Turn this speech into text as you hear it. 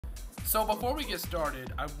So before we get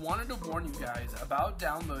started, I wanted to warn you guys about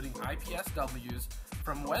downloading IPSWs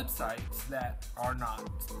from websites that are not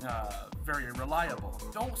very reliable.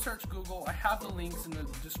 Don't search Google. I have the links in the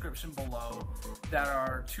description below that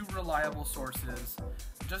are two reliable sources.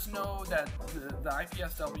 Just know that the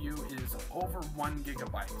IPSW is over 1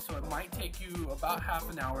 gigabyte, so it might take you about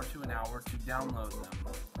half an hour to an hour to download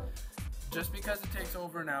them. Just because it takes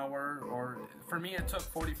over an hour, or for me it took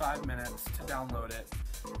 45 minutes to download it,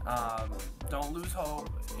 don't lose hope.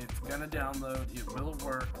 It's gonna download, it will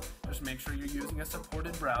work. Just make sure you're using a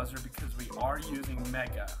supported browser because we are using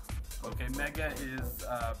Mega. Okay, Mega is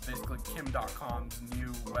basically Kim.com's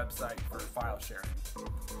new website for file sharing.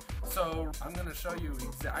 So I'm gonna show you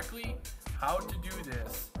exactly how to do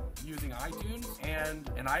this using iTunes and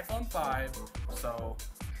an iPhone 5. So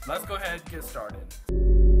let's go ahead and get started.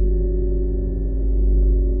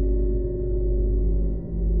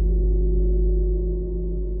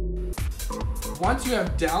 Once you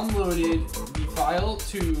have downloaded the file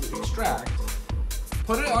to extract,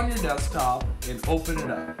 put it on your desktop and open it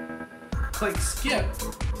up. Click skip,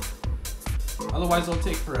 otherwise it'll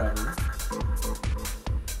take forever.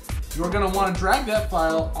 You're going to want to drag that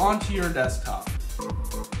file onto your desktop.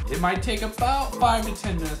 It might take about 5 to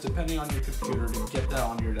 10 minutes depending on your computer to get that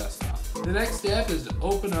on your desktop. The next step is to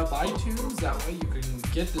open up iTunes, that way you can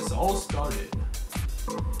get this all started.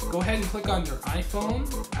 Go ahead and click on your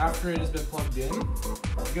iPhone after it has been plugged in.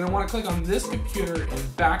 You're going to want to click on this computer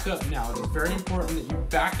and back up now. It is very important that you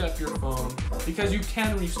back up your phone because you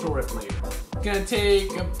can restore it later. It's going to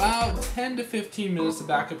take about 10 to 15 minutes to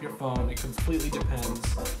back up your phone. It completely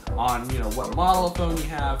depends on what model of phone you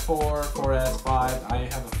have, 4, 4S, 5. I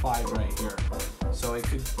have a 5 right here. So it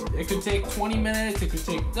could take 20 minutes, it could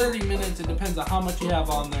take 30 minutes, it depends on how much you have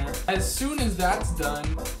on there. As soon as that's done,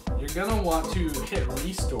 you're gonna want to hit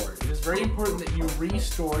restore. It is very important that you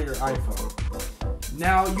restore your iPhone.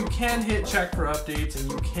 Now you can hit check for updates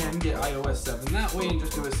and you can get iOS 7 that way and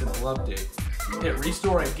just do a simple update. Hit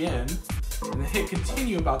restore again and then hit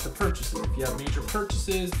continue about the purchases. If you have major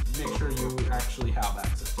purchases, make sure you actually have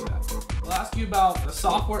access to that. I'll ask you about a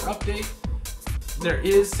software update. There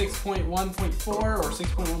is 6.1.4 or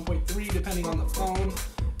 6.1.3 depending on the phone.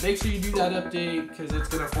 Make sure you do that update because it's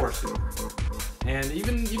going to force it. And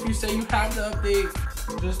even if you say you have the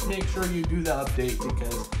update, just make sure you do the update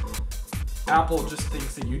because Apple just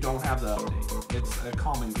thinks that you don't have the update. It's a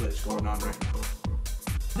common glitch going on right now.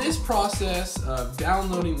 This process of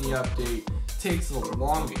downloading the update takes the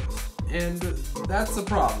longest, and that's the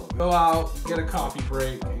problem. Go out, get a coffee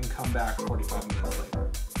break, and come back 45 minutes later.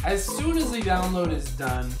 As soon as the download is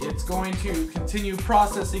done, it's going to continue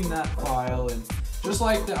processing that file, and just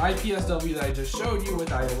like the IPSW that I just showed you with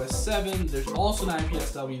iOS 7, there's also an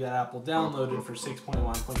IPSW that Apple downloaded for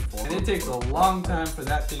 6.1.4. And it takes a long time for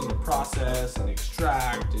that thing to process and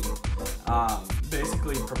extract and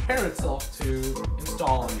basically prepare itself to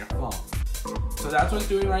install on your phone. So that's what it's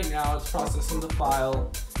doing right now. It's processing the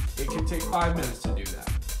file. It can take 5 minutes to do that.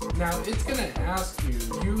 Now it's going to ask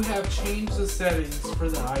you have changed the settings for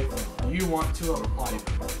the iPhone. Do you want to apply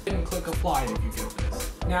them? And click apply if you get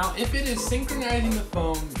this. Now if it is synchronizing the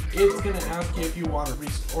phone, it's going to ask you if you want to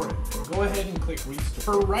restore it. Go ahead and click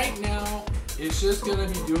restore. For right now, it's just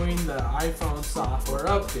going to be doing the iPhone software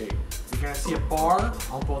update. You're going to see a bar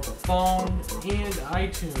on both the phone and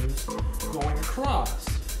iTunes going across.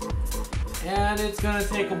 And it's going to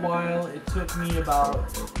take a while. It took me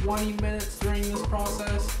about 20 minutes during this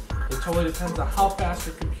process. It totally depends on how fast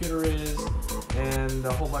your computer is and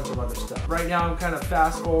a whole bunch of other stuff. Right now I'm kind of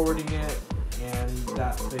fast forwarding it, and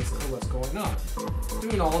that's basically what's going on.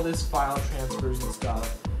 Doing all this file transfers and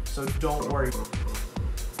stuff, so don't worry.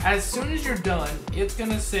 As soon as you're done, it's going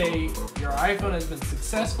to say your iPhone has been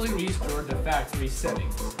successfully restored to factory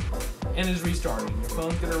settings and is restarting. Your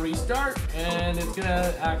phone's going to restart and it's going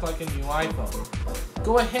to act like a new iPhone.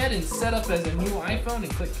 Go ahead and set up as a new iPhone and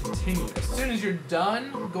click continue. As soon as you're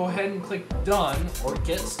done, go ahead and click done or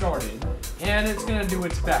get started, and it's going to do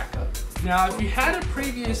its backup. Now if you had a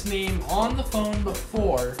previous name on the phone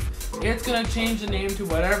before, it's going to change the name to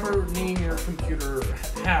whatever name your computer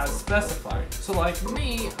has specified. So like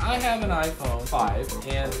me, I have an iPhone 5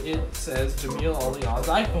 and it says Jameel Alayyan's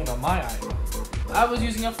iPhone on my iPhone. I was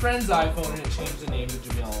using a friend's iPhone and it changed the name to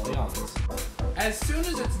Jameel Alayyan's. As soon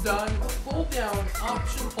as it's done, hold down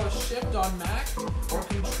Option plus Shift on Mac or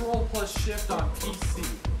Control plus Shift on PC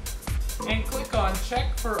and click on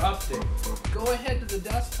Check for Update. Go ahead to the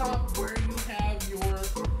desktop where you have your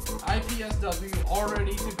IPSW all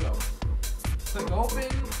ready to go. Click Open,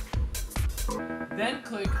 then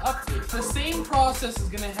click Update. The same process is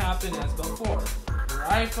going to happen as before. your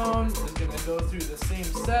iPhone is going to go through the same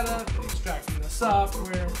setup, extracting the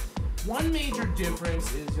software. One major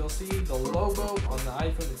difference is you'll see the logo on the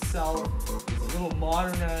iPhone itself is a little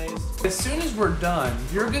modernized. As soon as we're done,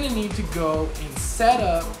 you're going to need to go and set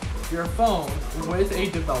up your phone with a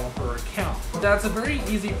developer account. That's a very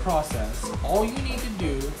easy process. All you need to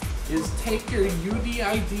do is take your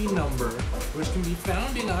UDID number, which can be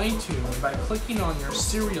found in iTunes by clicking on your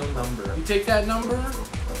serial number. You take that number,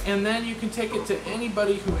 and then you can take it to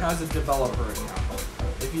anybody who has a developer account.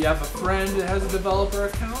 If you have a friend that has a developer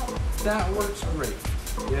account, that works great.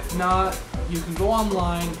 If not, you can go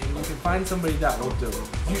online and you can find somebody that will do it.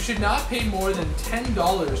 You should not pay more than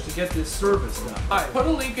 $10 to get this service done. I put a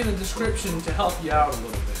link in the description to help you out a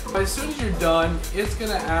little bit. As soon as you're done, it's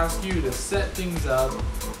going to ask you to set things up.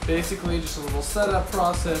 Basically just a little setup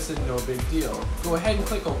process and no big deal. Go ahead and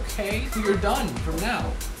click OK, so you're done from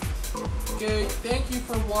now. Okay, thank you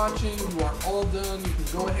for watching. You are all done. You can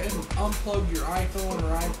go ahead and unplug your iPhone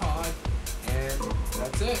or iPod, and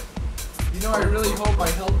that's it. You know, I really hope I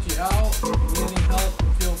helped you out. If you need any help,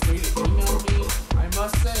 feel free to email me.